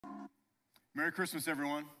Merry Christmas,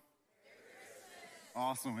 everyone.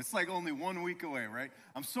 Awesome. It's like only 1 week away, right?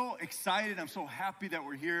 I'm so excited. I'm so happy that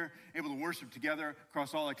we're here, able to worship together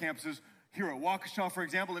across all our campuses. Here at Waukesha, for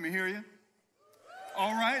example, let me hear you.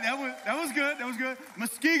 All right, that was good. That was good.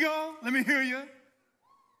 Muskego, let me hear you.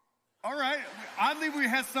 All right. Oddly, we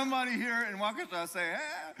had somebody here in Waukesha say,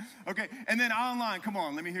 ah. Okay. And then online, come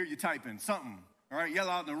on, let me hear you typing something. All right, yell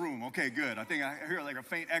out in the room. Okay, good. I think I hear like a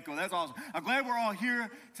faint echo. That's awesome. I'm glad we're all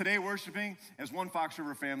here today worshiping as one Fox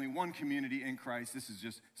River family, one community in Christ. This is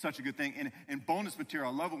just such a good thing. And bonus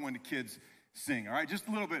material, I love it when the kids sing, all right? Just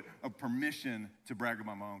a little bit of permission to brag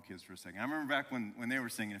about my own kids for a second. I remember back when they were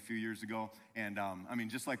singing a few years ago, and I mean,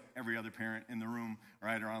 just like every other parent in the room,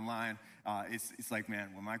 right, or online, it's like, man,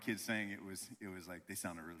 when my kids sang, it was like they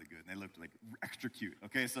sounded really good, and they looked like extra cute,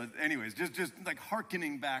 okay? So anyways, just like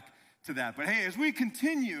hearkening back to that. But hey, as we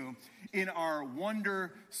continue in our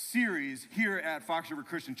Wonder series here at Fox River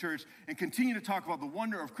Christian Church and continue to talk about the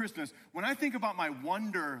wonder of Christmas, when I think about my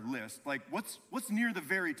wonder list, like what's near the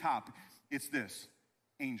very top, it's this: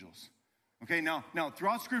 angels. Okay, now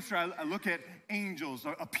throughout Scripture, I look at angels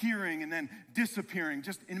appearing and then disappearing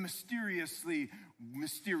just in mysterious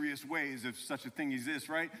ways, if such a thing exists,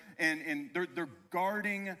 right? And they're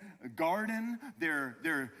guarding a garden.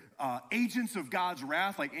 They're agents of God's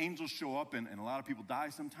wrath, like angels show up and a lot of people die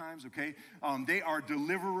sometimes, okay? They are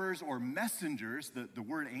deliverers or messengers. The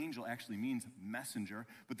word angel actually means messenger,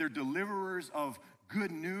 but they're deliverers of good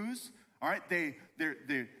news. All right, they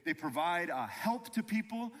provide help to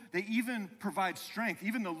people. They even provide strength.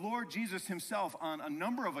 Even the Lord Jesus himself, on a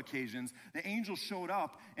number of occasions, the angels showed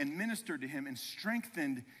up and ministered to him and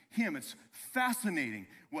strengthened him. It's fascinating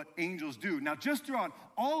what angels do. Now, just throughout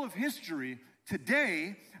all of history,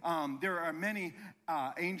 today, there are many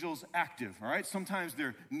angels active, all right? Sometimes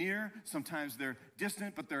they're near, sometimes they're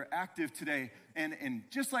distant, but they're active today. And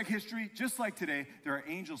just like history, just like today, there are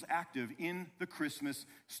angels active in the Christmas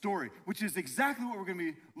story, which is exactly what we're going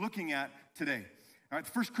to be looking at today. All right,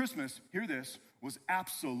 the first Christmas, hear this, was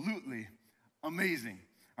absolutely amazing.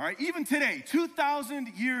 All right, even today,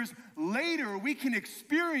 2,000 years later, we can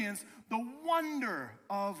experience the wonder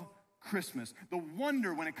of Christmas, the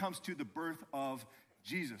wonder when it comes to the birth of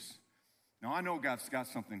Jesus. Now, I know God's got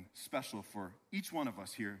something special for each one of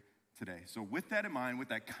us here today. So with that in mind, with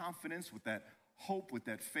that confidence, with that hope, with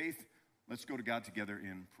that faith, let's go to God together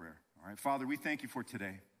in prayer. All right, Father, we thank you for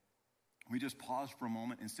today. We just pause for a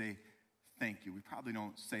moment and say thank you. We probably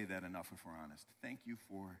don't say that enough if we're honest. Thank you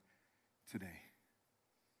for today.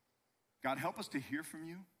 God, help us to hear from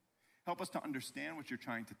you. Help us to understand what you're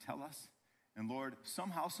trying to tell us. And Lord,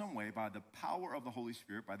 somehow, some way, by the power of the Holy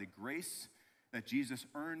Spirit, by the grace that Jesus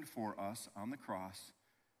earned for us on the cross,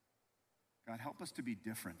 God, help us to be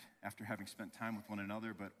different after having spent time with one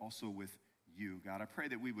another, but also with you. God, I pray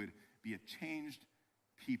that we would be a changed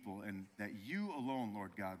people and that you alone,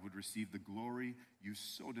 Lord God, would receive the glory you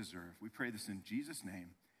so deserve. We pray this in Jesus' name.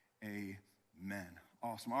 Amen.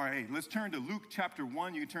 Awesome. All right, hey, let's turn to Luke chapter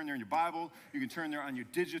 1. You can turn there in your Bible. You can turn there on your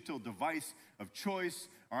digital device of choice.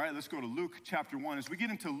 All right, let's go to Luke chapter 1. As we get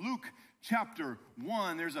into Luke chapter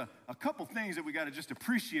 1, there's a couple things that we got to just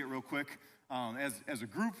appreciate real quick as a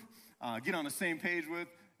group, get on the same page with.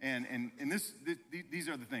 And these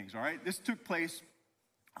are the things, all right? This took place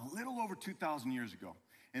a little over 2,000 years ago.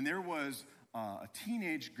 And there was a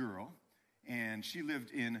teenage girl, and she lived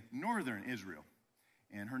in northern Israel.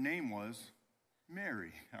 And her name was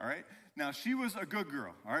Mary, all right? Now, she was a good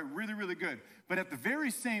girl, all right? Really, really good. But at the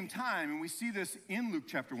very same time, and we see this in Luke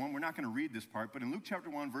chapter 1, we're not going to read this part, but in Luke chapter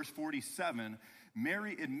 1, verse 47,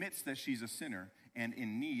 Mary admits that she's a sinner and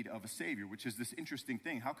in need of a Savior, which is this interesting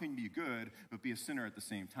thing. How can you be good but be a sinner at the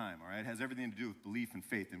same time, all right? It has everything to do with belief and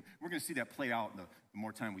faith, and we're going to see that play out the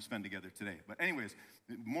more time we spend together today. But anyways,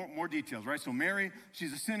 more details, right? So Mary,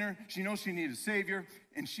 she's a sinner. She knows she needs a Savior,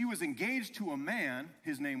 and she was engaged to a man.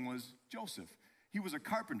 His name was Joseph. He was a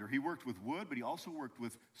carpenter. He worked with wood, but he also worked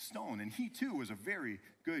with stone. And he, too, was a very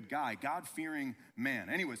good guy, God-fearing man.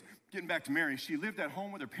 Anyways, getting back to Mary, she lived at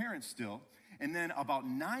home with her parents still. And then about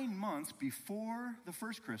 9 months before the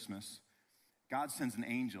first Christmas, God sends an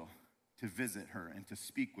angel to visit her and to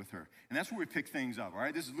speak with her. And that's where we pick things up, all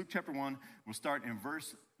right? This is Luke chapter 1. We'll start in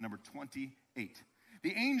verse number 28.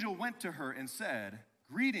 The angel went to her and said,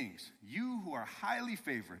 "Greetings, you who are highly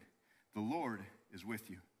favored. The Lord is with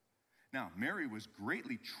you." Now, Mary was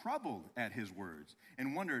greatly troubled at his words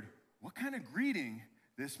and wondered what kind of greeting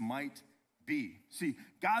this might be. See,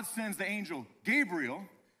 God sends the angel Gabriel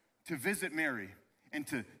to visit Mary and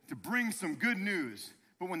to bring some good news.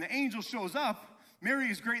 But when the angel shows up, Mary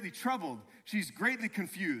is greatly troubled. She's greatly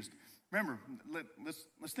confused. Remember,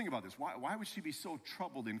 let's think about this. Why would she be so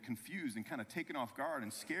troubled and confused and kind of taken off guard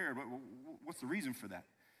and scared? What's the reason for that?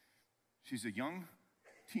 She's a young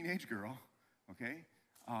teenage girl, okay?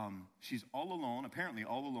 She's all alone, apparently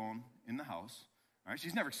all alone in the house. All right?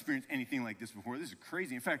 She's never experienced anything like this before. This is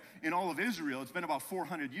crazy. In fact, in all of Israel, it's been about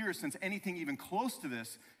 400 years since anything even close to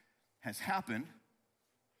this has happened.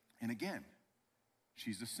 And again,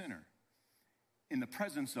 she's a sinner in the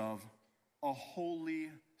presence of a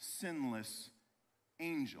holy, sinless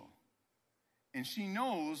angel. And she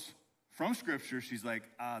knows from Scripture, she's like,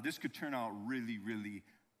 this could turn out really, really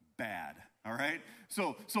bad, all right?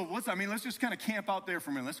 So let's just kind of camp out there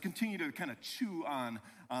for a minute. Let's continue to kind of chew on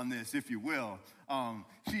this, if you will.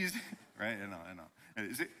 She's, right, I know.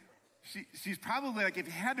 She's probably like, if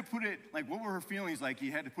you had to put it, like, what were her feelings like?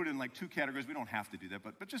 You had to put it in like two categories. We don't have to do that,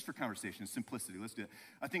 but just for conversation, simplicity, let's do it.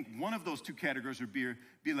 I think one of those two categories would be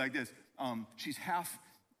like this. She's half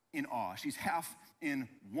in awe. She's half in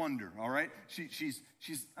wonder, all right? She's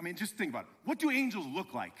I mean, just think about it. What do angels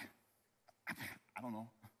look like? I don't know.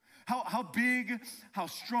 How big, how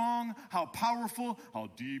strong, how powerful, how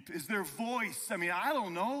deep is their voice? I mean, I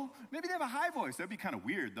don't know. Maybe they have a high voice. That'd be kind of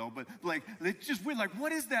weird, though. But, like, it's just weird. Like,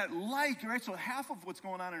 what is that like, right? So half of what's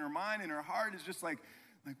going on in her mind and her heart is just like,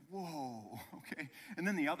 whoa, okay? And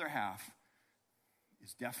then the other half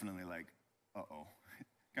is definitely like, uh-oh.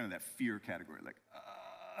 Kind of that fear category, like,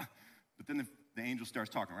 But then the angel starts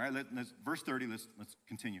talking, right? Verse 30, let's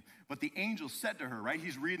continue. But the angel said to her, right?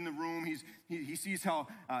 He's reading the room. He sees how,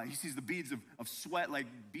 he sees the beads of sweat like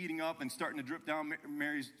beating up and starting to drip down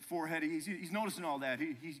Mary's forehead. He's noticing all that.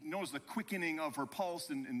 He knows the quickening of her pulse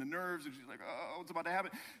and the nerves. And she's like, oh, what's about to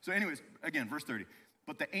happen? So anyways, again, verse 30.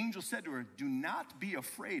 But the angel said to her, do not be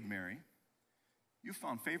afraid, Mary. You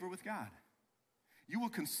found favor with God. You will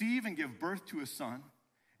conceive and give birth to a son,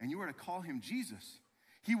 and you are to call him Jesus.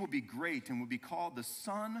 He will be great and will be called the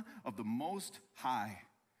Son of the Most High.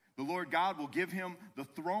 The Lord God will give him the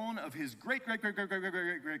throne of his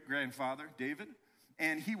great-great-great-great-great-great-grandfather, David,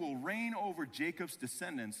 and he will reign over Jacob's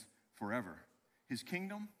descendants forever. His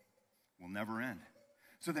kingdom will never end.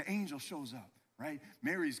 So the angel shows up, right?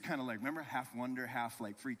 Mary's kind of like, remember, half wonder, half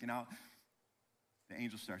like freaking out. The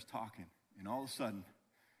angel starts talking, and all of a sudden,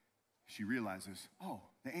 she realizes, oh,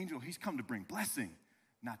 the angel, he's come to bring blessing,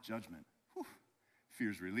 not judgment. Whew.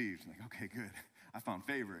 Fear's relieved. Like, okay, good. I found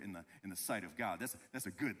favor in the sight of God. That's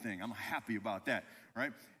a good thing. I'm happy about that,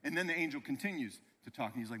 right? And then the angel continues to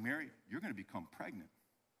talk, and he's like, Mary, you're going to become pregnant.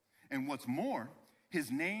 And what's more,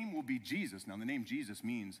 his name will be Jesus. Now, the name Jesus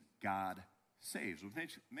means God saves,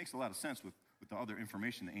 which makes a lot of sense with the other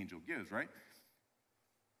information the angel gives, right?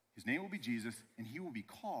 His name will be Jesus, and he will be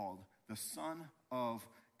called the Son of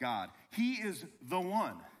God. He is the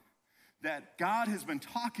one that God has been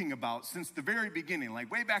talking about since the very beginning,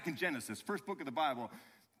 like way back in Genesis, first book of the Bible.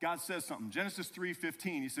 God says something. Genesis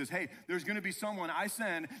 3:15, he says, hey, there's going to be someone I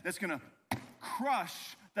send that's going to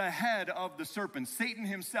crush the head of the serpent. Satan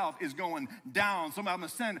himself is going down. So I'm going to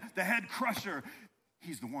send the head crusher.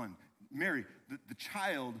 He's the one. Mary, the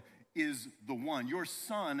child is the one. Your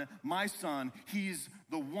son, my son, he's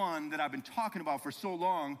the one that I've been talking about for so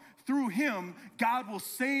long. Through him, God will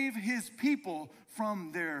save his people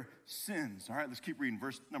from their sins. All right, let's keep reading.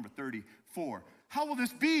 Verse number 34. How will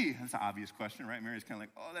this be? That's an obvious question, right? Mary's kind of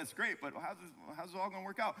like, oh, that's great, but how's it all going to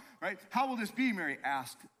work out, right? How will this be, Mary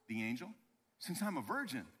asked the angel, since I'm a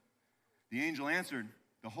virgin? The angel answered,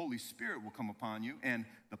 the Holy Spirit will come upon you, and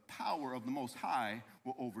the power of the Most High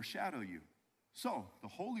will overshadow you. So, the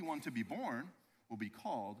Holy One to be born will be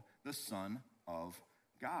called the Son of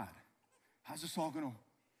God. How's this all going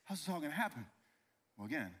to happen? Well,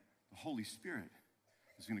 again, the Holy Spirit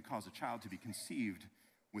is going to cause a child to be conceived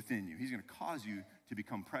within you. He's going to cause you to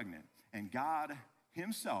become pregnant. And God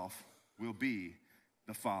himself will be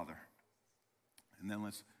the Father. And then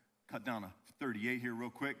let's cut down to 38 here real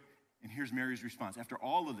quick. And here's Mary's response. After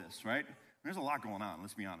all of this, right? There's a lot going on,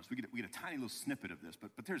 let's be honest. We get a tiny little snippet of this, but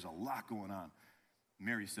there's a lot going on.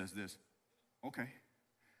 Mary says this, okay,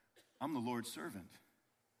 I'm the Lord's servant.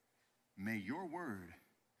 May your word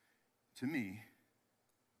to me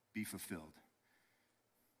be fulfilled.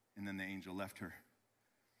 And then the angel left her.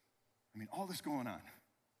 I mean, all this going on.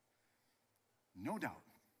 No doubt,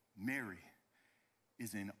 Mary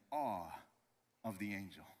is in awe of the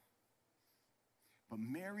angel. But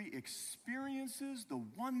Mary experiences the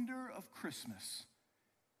wonder of Christmas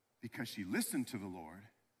because she listened to the Lord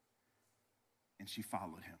and she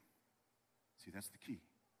followed him. See, that's the key.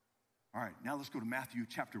 All right, now let's go to Matthew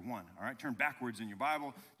chapter 1. All right, turn backwards in your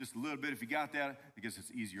Bible just a little bit if you got that. I guess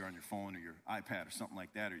it's easier on your phone or your iPad or something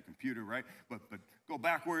like that, or your computer, right? But go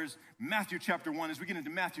backwards. Matthew chapter 1. As we get into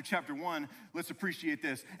Matthew chapter 1, let's appreciate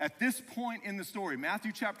this. At this point in the story,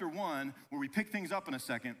 Matthew chapter 1, where we pick things up in a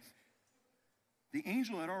second, the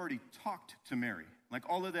angel had already talked to Mary. Like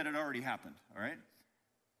all of that had already happened, all right?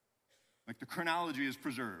 Like the chronology is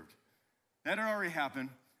preserved. That had already happened.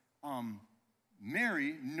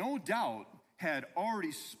 Mary, no doubt, had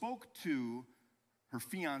already spoke to her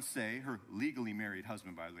fiancé, her legally married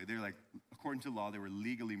husband, by the way. They're like, according to law, they were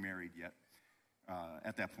legally married yet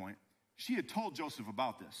at that point. She had told Joseph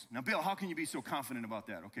about this. Now, Bill, how can you be so confident about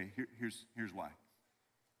that? Okay, here's why.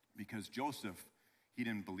 Because Joseph, he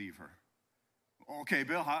didn't believe her. Okay,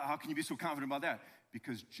 Bill, how can you be so confident about that?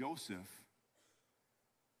 Because Joseph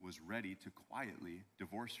was ready to quietly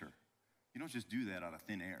divorce her. You don't just do that out of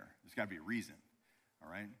thin air. There's got to be a reason.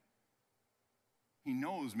 All right? He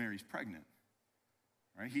knows Mary's pregnant.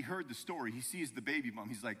 All right? He heard the story. He sees the baby bump.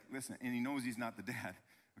 He's like, listen, and he knows he's not the dad.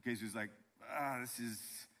 Okay, so he's like, this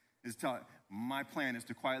is tough. My plan is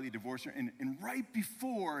to quietly divorce her. And right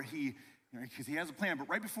before he, because he has a plan, but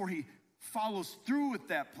right before he follows through with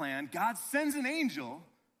that plan, God sends an angel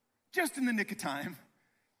just in the nick of time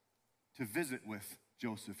to visit with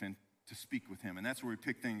Joseph and to speak with him. And that's where we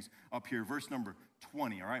pick things up here. Verse number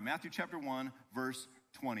 20, all right? Matthew chapter 1, verse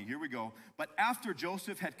 20. Here we go. But after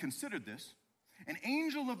Joseph had considered this, an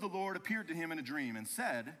angel of the Lord appeared to him in a dream and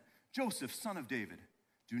said, Joseph, son of David,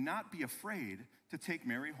 do not be afraid to take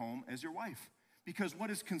Mary home as your wife, because what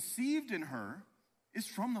is conceived in her is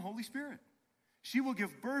from the Holy Spirit. She will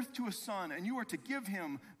give birth to a son, and you are to give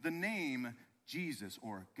him the name Jesus,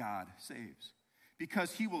 or God saves,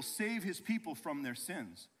 because he will save his people from their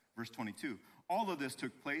sins. Verse 22, all of this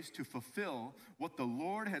took place to fulfill what the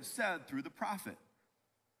Lord had said through the prophet.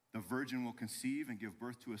 The virgin will conceive and give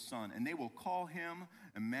birth to a son, and they will call him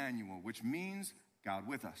Emmanuel, which means God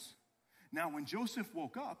with us. Now, when Joseph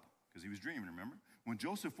woke up, because he was dreaming, remember? When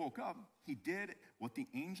Joseph woke up, he did what the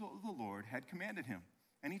angel of the Lord had commanded him,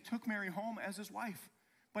 and he took Mary home as his wife.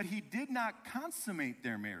 But he did not consummate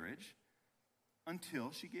their marriage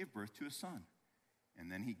until she gave birth to a son,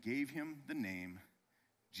 and then he gave him the name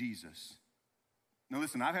Jesus. Now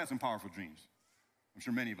listen, I've had some powerful dreams. I'm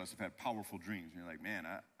sure many of us have had powerful dreams. And you're like, man,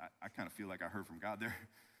 I kind of feel like I heard from God there,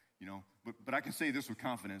 you know. But I can say this with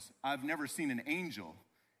confidence. I've never seen an angel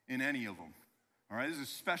in any of them. All right, this is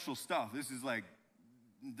special stuff. This is like,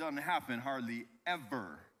 doesn't happen hardly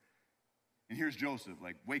ever. And here's Joseph,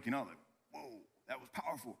 like waking up, like, whoa, that was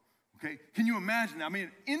powerful. Okay, can you imagine? I mean,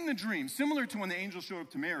 in the dream, similar to when the angel showed up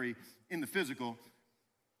to Mary in the physical,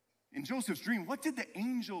 in Joseph's dream, what did the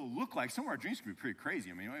angel look like? Some of our dreams can be pretty crazy.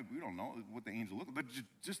 I mean, we don't know what the angel looked like, but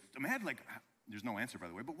just imagine, like, there's no answer, by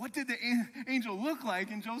the way, but what did the angel look like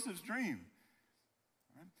in Joseph's dream?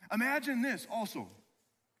 Right? Imagine this also.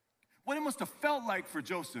 What it must have felt like for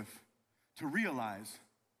Joseph to realize,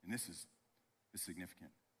 and this is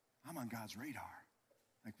significant, I'm on God's radar.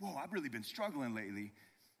 Like, whoa, I've really been struggling lately,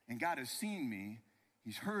 and God has seen me,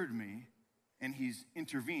 he's heard me, and he's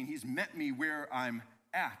intervened. He's met me where I'm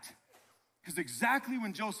at. Because exactly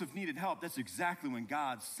when Joseph needed help, that's exactly when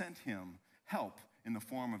God sent him help in the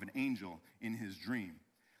form of an angel in his dream.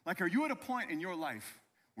 Like, are you at a point in your life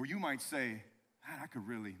where you might say, God, I could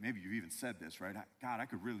really, maybe you've even said this, right? God, I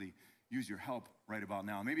could really use your help right about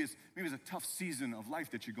now. Maybe it's a tough season of life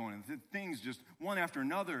that you're going in. Things just, one after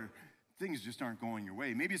another, things just aren't going your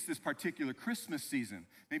way. Maybe it's this particular Christmas season.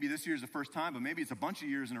 Maybe this year's the first time, but maybe it's a bunch of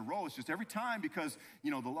years in a row. It's just every time because,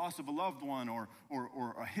 you know, the loss of a loved one or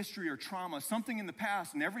a history or trauma, something in the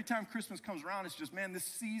past, and every time Christmas comes around, it's just, man,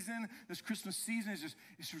 this Christmas season is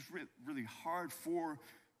just really hard for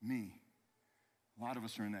me. A lot of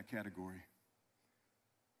us are in that category.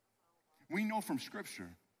 We know from Scripture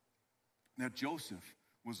that Joseph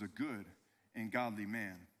was a good and godly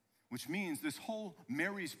man, which means this whole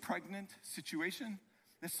Mary's pregnant situation,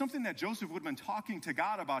 that's something that Joseph would have been talking to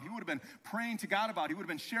God about. He would have been praying to God about. He would have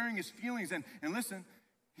been sharing his feelings. And listen,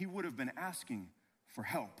 he would have been asking for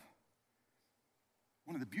help.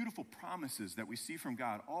 One of the beautiful promises that we see from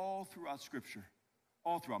God all throughout Scripture,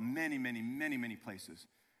 all throughout many, many, many, many places,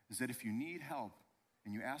 is that if you need help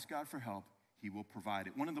and you ask God for help, he will provide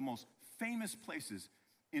it. One of the most famous places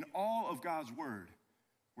in all of God's word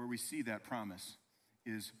where we see that promise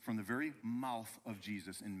is from the very mouth of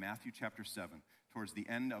Jesus in Matthew chapter 7, towards the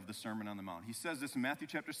end of the Sermon on the Mount. He says this in Matthew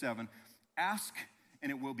chapter 7, ask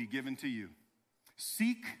and it will be given to you.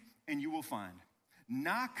 Seek and you will find.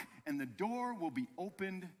 Knock and the door will be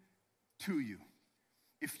opened to you.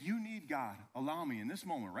 If you need God, allow me in this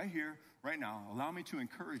moment right here, right now, allow me to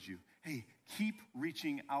encourage you. hey, keep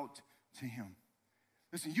reaching out to him.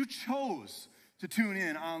 Listen, you chose to tune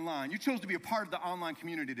in online. You chose to be a part of the online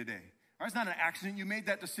community today. All right, it's not an accident. You made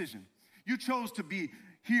that decision. You chose to be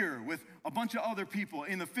here with a bunch of other people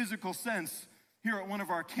in the physical sense here at one of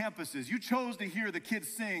our campuses. You chose to hear the kids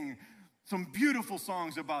sing some beautiful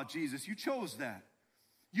songs about Jesus. You chose that.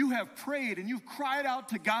 You have prayed and you've cried out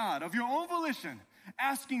to God of your own volition,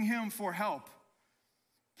 asking him for help.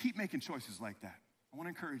 Keep making choices like that. I want to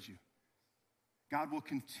encourage you. God will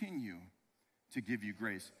continue to give you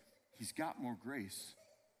grace. He's got more grace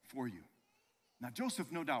for you. Now,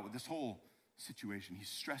 Joseph, no doubt, with this whole situation, he's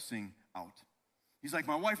stressing out. He's like,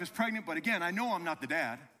 my wife is pregnant, but again, I know I'm not the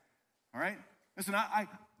dad. All right? Listen, I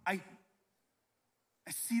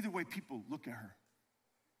see the way people look at her.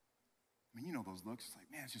 I mean, you know those looks. It's like,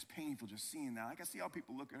 man, it's just painful just seeing that. Like, I see how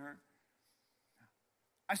people look at her.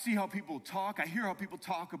 I see how people talk. I hear how people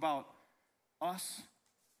talk about us.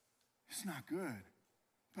 It's not good.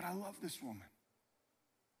 But I love this woman.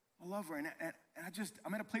 I love her. And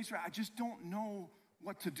I'm at a place where I just don't know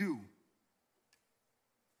what to do.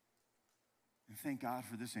 And thank God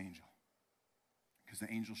for this angel. Because the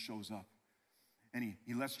angel shows up. And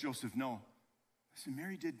he lets Joseph know, listen,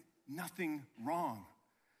 Mary did nothing wrong.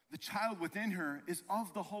 The child within her is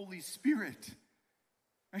of the Holy Spirit.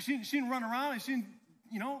 And she didn't run around, and she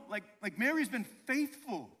didn't, like Mary's been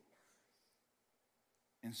faithful.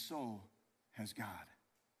 And so has God,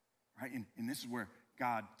 right? And this is where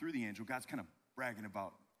God, through the angel, God's kind of bragging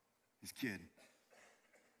about his kid.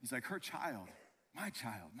 He's like, her child,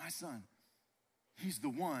 my son, he's the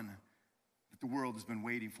one that the world has been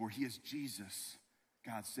waiting for. He is Jesus,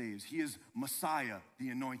 God saves. He is Messiah, the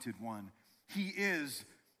anointed one. He is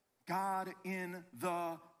God in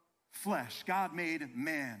the flesh. God made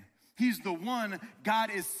man. He's the one God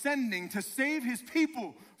is sending to save his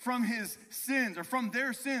people from his sins, or from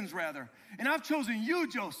their sins, rather. And I've chosen you,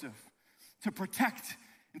 Joseph, to protect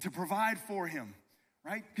and to provide for him,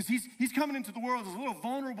 right? Because he's coming into the world as a little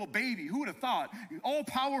vulnerable baby. Who would have thought?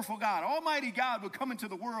 All-powerful God, almighty God would come into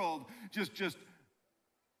the world just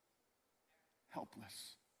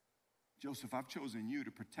helpless. Joseph, I've chosen you to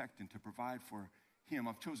protect and to provide for him.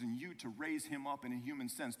 I've chosen you to raise him up in a human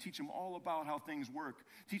sense. Teach him all about how things work.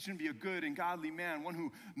 Teach him to be a good and godly man, one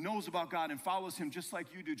who knows about God and follows him just like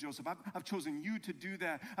you do, Joseph. I've chosen you to do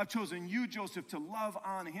that. I've chosen you, Joseph, to love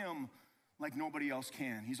on him like nobody else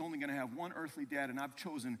can. He's only going to have one earthly dad, and I've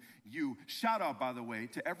chosen you. Shout out, by the way,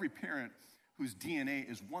 to every parent whose DNA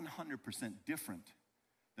is 100% different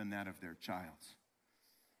than that of their child's.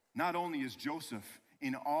 Not only is Joseph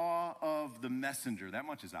in awe of the messenger, that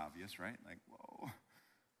much is obvious, right? Like, whoa.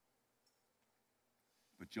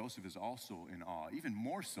 But Joseph is also in awe, even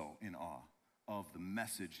more so in awe of the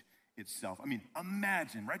message itself. I mean,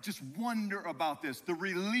 imagine, right? Just wonder about this, the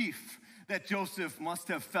relief that Joseph must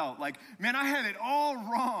have felt. Like, man, I had it all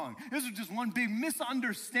wrong. This was just one big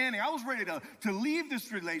misunderstanding. I was ready to leave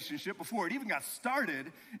this relationship before it even got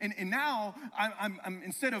started. And now I'm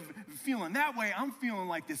instead of feeling that way, I'm feeling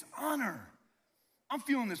like this honor. I'm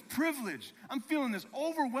feeling this privilege. I'm feeling this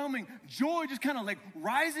overwhelming joy just kind of like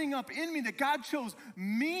rising up in me that God chose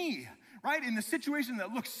me, right? In the situation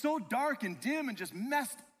that looks so dark and dim and just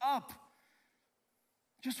messed up.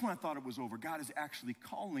 Just when I thought it was over, God is actually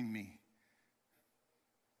calling me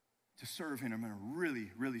to serve him in a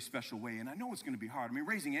really, really special way. And I know it's going to be hard. I mean,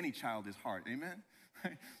 raising any child is hard, amen?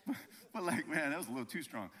 Right? But like, man, that was a little too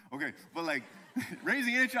strong. Okay, but like,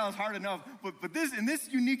 raising any child is hard enough. But this, in this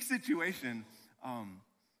unique situation,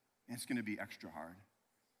 it's going to be extra hard.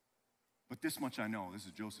 But this much I know. This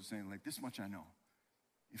is Joseph saying, like, this much I know.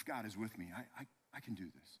 If God is with me, I can do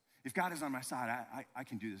this. If God is on my side, I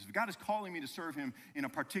can do this. If God is calling me to serve him in a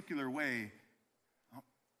particular way, I'm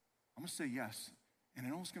going to say yes. And I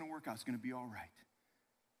know it's going to work out. It's going to be all right.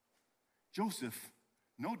 Joseph,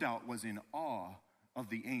 no doubt, was in awe of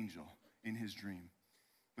the angel in his dream.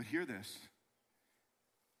 But hear this.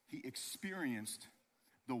 He experienced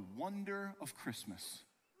the wonder of Christmas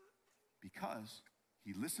because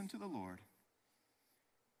he listened to the Lord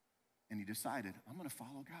and he decided, I'm going to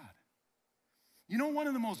follow God. You know, one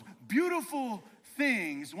of the most beautiful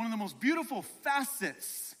things, one of the most beautiful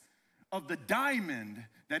facets of the diamond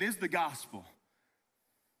that is the gospel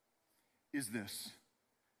is this.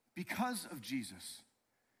 Because of Jesus,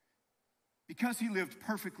 because he lived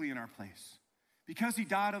perfectly in our place, because he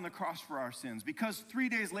died on the cross for our sins, because 3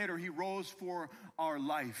 days later he rose for our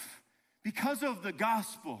life, because of the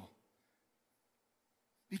gospel,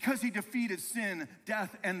 because he defeated sin,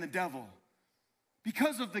 death, and the devil,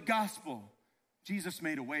 because of the gospel, Jesus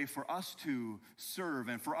made a way for us to serve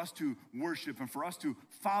and for us to worship and for us to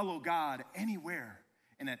follow God anywhere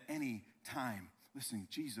and at any time. Listen,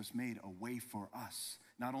 Jesus made a way for us,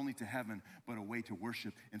 not only to heaven, but a way to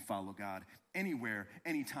worship and follow God. Anywhere,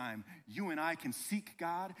 anytime, you and I can seek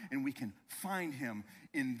God and we can find him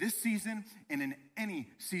in this season and in any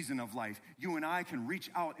season of life. You and I can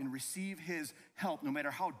reach out and receive his help, no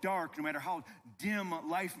matter how dark, no matter how dim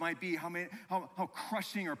life might be, how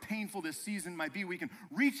crushing or painful this season might be. We can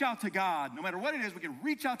reach out to God. No matter what it is, we can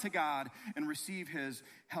reach out to God and receive his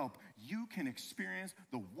help. You can experience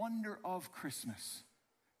the wonder of Christmas,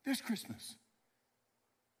 this Christmas,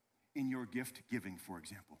 in your gift giving, for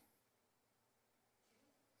example.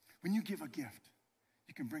 When you give a gift,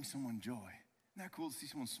 you can bring someone joy. Isn't that cool to see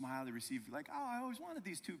someone smile, they receive, like, oh, I always wanted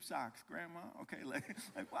these tube socks, Grandma. Okay, like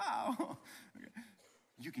wow. Okay.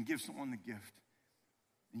 You can give someone the gift,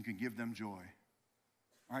 and you can give them joy.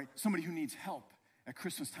 All right, somebody who needs help at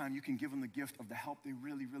Christmas time, you can give them the gift of the help they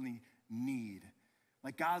really, really need.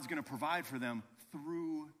 Like God's going to provide for them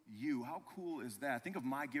through you. How cool is that? Think of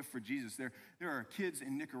my gift for Jesus. There are kids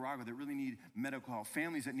in Nicaragua that really need medical help,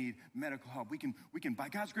 families that need medical help. We can, by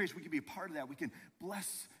God's grace, we can be a part of that. We can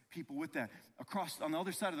bless people with that. Across, on the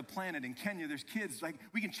other side of the planet in Kenya, there's kids, like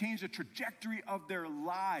we can change the trajectory of their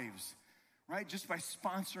lives, right? Just by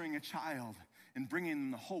sponsoring a child and bringing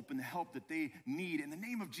them the hope and the help that they need. In the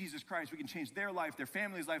name of Jesus Christ, we can change their life, their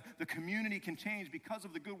family's life. The community can change because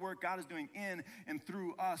of the good work God is doing in and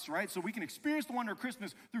through us, right? So we can experience the wonder of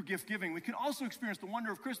Christmas through gift giving. We can also experience the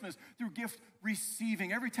wonder of Christmas through gift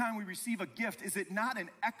receiving. Every time we receive a gift, is it not an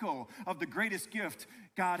echo of the greatest gift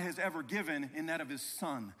God has ever given, in that of his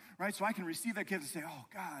son, right? So I can receive that gift and say, oh,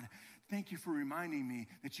 God, thank you for reminding me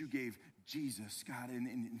that you gave Jesus, God,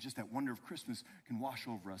 and just that wonder of Christmas can wash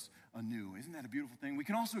over us anew. Isn't that a beautiful thing? We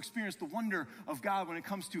can also experience the wonder of God when it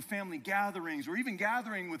comes to family gatherings, or even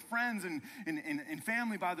gathering with friends and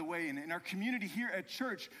family, by the way. And in our community here at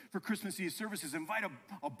church for Christmas Eve services, invite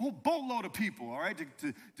a boatload of people, all right,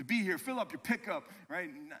 to be here. Fill up your pickup,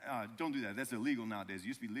 right? Don't do that. That's illegal nowadays. It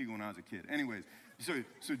used to be legal when I was a kid. Anyways,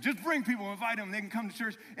 so just bring people, invite them. They can come to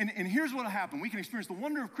church. And here's what will happen. We can experience the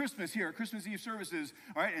wonder of Christmas here at Christmas Eve services,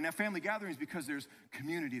 all right, and at family gatherings, because there's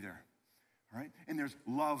community there, all right? And there's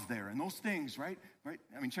love there. And those things, right?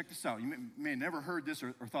 I mean, check this out. You may have never heard this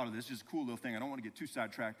or thought of this. It's just a cool little thing. I don't want to get too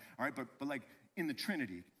sidetracked, all right? But like in the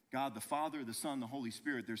Trinity, God, the Father, the Son, the Holy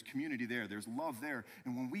Spirit, there's community there. There's love there.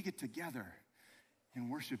 And when we get together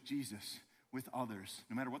and worship Jesus with others,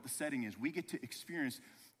 no matter what the setting is, we get to experience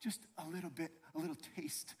just a little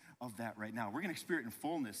taste of that right now. We're going to experience it in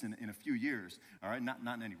fullness in a few years, all right? Not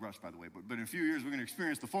in any rush, by the way, but in a few years, we're going to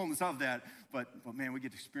experience the fullness of that. But man, we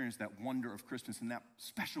get to experience that wonder of Christmas in that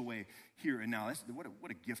special way here and now. What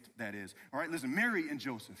a gift that is. All right, listen, Mary and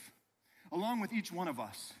Joseph, along with each one of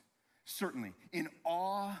us, certainly in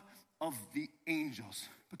awe of the angels.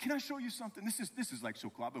 But can I show you something? This is like so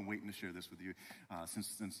cool. I've been waiting to share this with you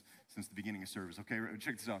since the beginning of service. Okay,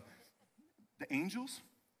 check this out. The angels,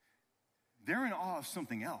 they're in awe of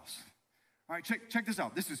something else. All right, check this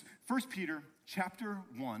out. This is 1 Peter chapter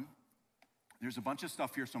 1. There's a bunch of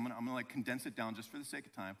stuff here, so I'm gonna like condense it down just for the sake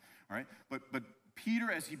of time. All right, but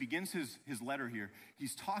Peter, as he begins his letter here,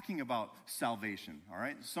 he's talking about salvation. All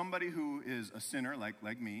right, somebody who is a sinner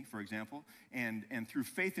like me, for example, and through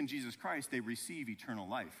faith in Jesus Christ, they receive eternal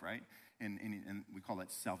life, right? And we call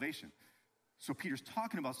that salvation. So Peter's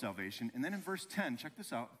talking about salvation, and then in verse 10, check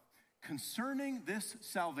this out. Concerning this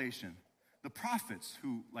salvation, the prophets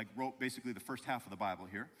who wrote basically the first half of the Bible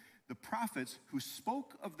here, the prophets who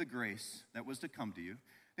spoke of the grace that was to come to you,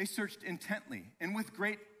 they searched intently and with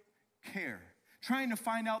great care, trying to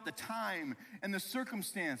find out the time and the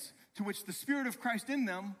circumstance to which the Spirit of Christ in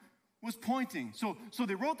them was pointing. So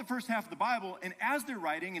they wrote the first half of the Bible, and as they're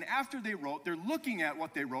writing and after they wrote, they're looking at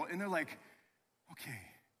what they wrote, and they're like, okay,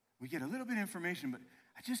 we get a little bit of information, but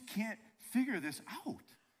I just can't figure this out.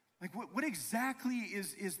 Like, what exactly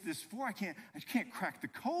is this for? I can't crack the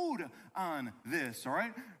code on this, all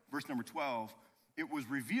right? Verse number 12, it was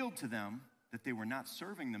revealed to them that they were not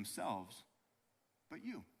serving themselves, but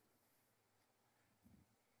you.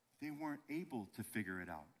 They weren't able to figure it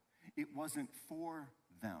out. It wasn't for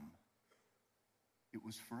them. It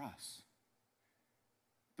was for us.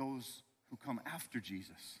 Those who come after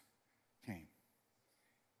Jesus came.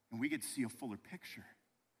 And we get to see a fuller picture.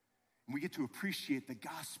 And we get to appreciate the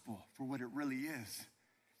gospel for what it really is.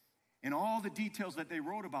 And all the details that they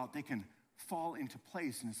wrote about, they can fall into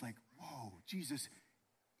place. And it's like, whoa, Jesus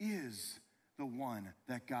is the one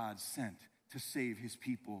that God sent to save his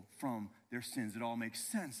people from their sins. It all makes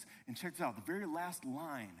sense. And check this out, the very last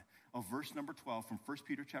line of verse number 12 from 1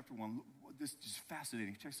 Peter chapter 1, this is just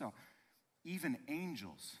fascinating. Check this out. Even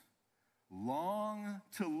angels long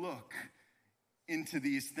to look into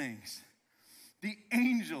these things. The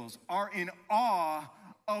angels are in awe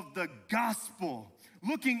of the gospel,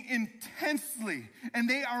 looking intensely, and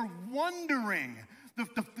they are wondering.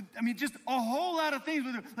 Just a whole lot of things.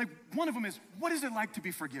 Like one of them is, what is it like to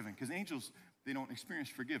be forgiven? Because angels, they don't experience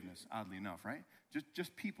forgiveness, oddly enough, right?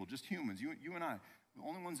 Just people, just humans, you and I, the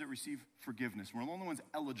only ones that receive forgiveness. We're the only ones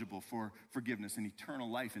eligible for forgiveness and eternal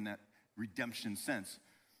life in that redemption sense.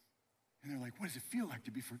 And they're like, what does it feel like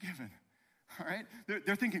to be forgiven? All right?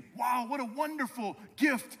 They're thinking, wow, what a wonderful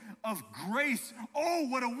gift of grace. Oh,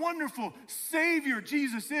 what a wonderful Savior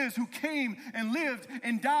Jesus is, who came and lived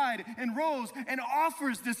and died and rose and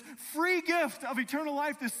offers this free gift of eternal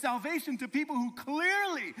life, this salvation to people who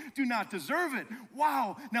clearly do not deserve it.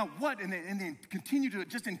 Wow. Now what? And they continue to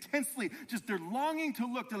just intensely, they're longing to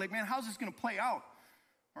look. They're like, man, how's this going to play out?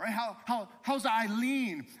 All right, how's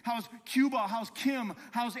Eileen? How's Cuba? How's Kim?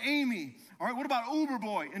 How's Amy? All right, what about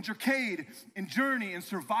Uberboy and Jercade and Journey and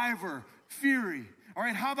Survivor, Fury? All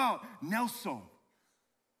right, how about Nelson?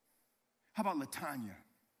 How about Latanya?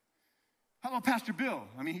 How about Pastor Bill?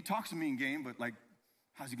 I mean, he talks a mean game, but like,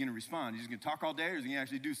 how's he going to respond? He's going to talk all day, or is he going to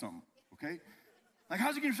actually do something? Okay? Like,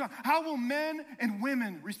 how's he going to respond? How will men and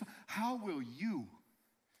women respond? How will you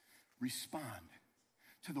respond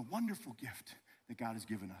to the wonderful gift that God has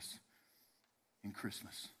given us in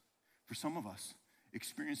Christmas? For some of us,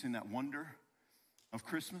 experiencing that wonder of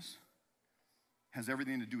Christmas has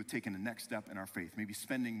everything to do with taking the next step in our faith, maybe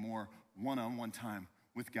spending more one-on-one time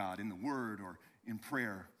with God in the Word or in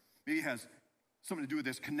prayer. Maybe it has something to do with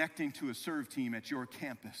this, connecting to a serve team at your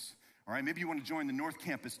campus. All right, maybe you want to join the North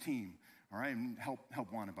Campus team. All right, and help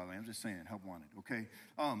wanted, by the way. I'm just saying, help wanted, okay?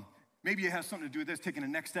 Maybe it has something to do with this, taking the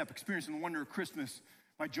next step, experiencing the wonder of Christmas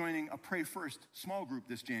by joining a Pray First small group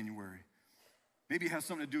this January. Maybe it has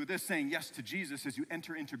something to do with this, saying yes to Jesus as you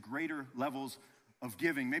enter into greater levels of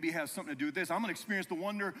giving. Maybe it has something to do with this. I'm going to experience the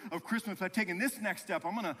wonder of Christmas by taking this next step.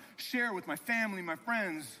 I'm going to share with my family, my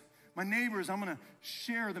friends, my neighbors. I'm going to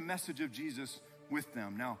share the message of Jesus with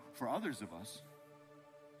them. Now, for others of us,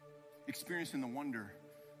 experiencing the wonder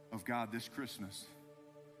of God this Christmas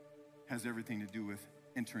has everything to do with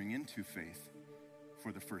entering into faith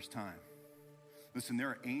for the first time. Listen, there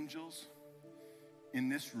are angels in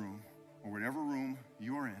this room or whatever room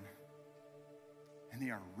you're in, and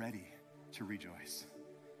they are ready to rejoice.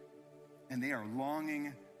 And they are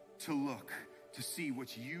longing to look to see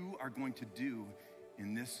what you are going to do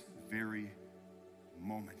in this very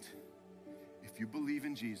moment. If you believe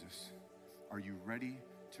in Jesus, are you ready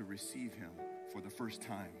to receive him for the first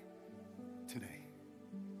time today?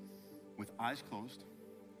 With eyes closed,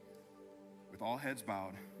 with all heads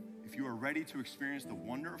bowed, if you are ready to experience the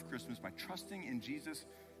wonder of Christmas by trusting in Jesus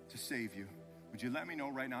to save you, would you let me know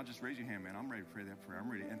right now? Just raise your hand, man. I'm ready to pray that prayer. I'm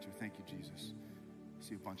ready to enter. Thank you, Jesus. I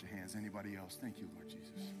see a bunch of hands. Anybody else? Thank you, Lord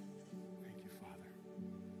Jesus. Thank you, Father.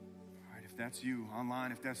 All right, if that's you,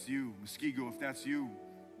 online, if that's you, Muskego, if that's you,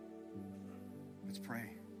 let's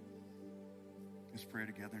pray. Let's pray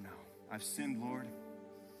together now. I've sinned, Lord,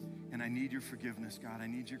 and I need your forgiveness, God. I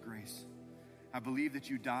need your grace. I believe that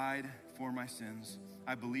you died for my sins.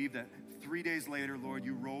 I believe that 3 days later, Lord,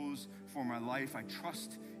 you rose for my life. I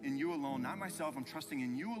trust in you alone, not myself. I'm trusting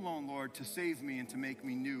in you alone, Lord, to save me and to make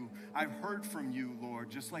me new. I've heard from you, Lord,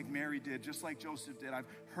 just like Mary did, just like Joseph did. I've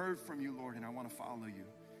heard from you, Lord, and I want to follow you.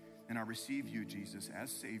 And I receive you, Jesus,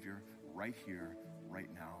 as Savior right here, right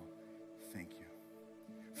now. Thank you.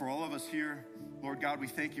 For all of us here, Lord God, we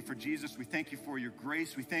thank you for Jesus. We thank you for your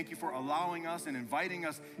grace. We thank you for allowing us and inviting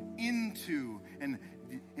us into, and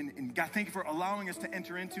God, thank you for allowing us to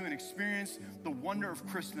enter into and experience the wonder of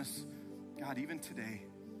Christmas. God, even today,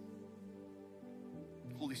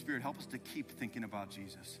 Holy Spirit, help us to keep thinking about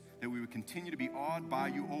Jesus, that we would continue to be awed by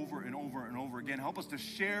you over and over and over again. Help us to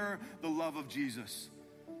share the love of Jesus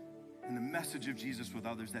and the message of Jesus with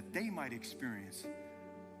others, that they might experience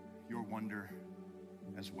your wonder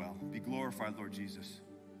as well. Be glorified, Lord Jesus,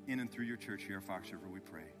 in and through your church here at Fox River, we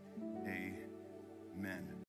pray. Amen.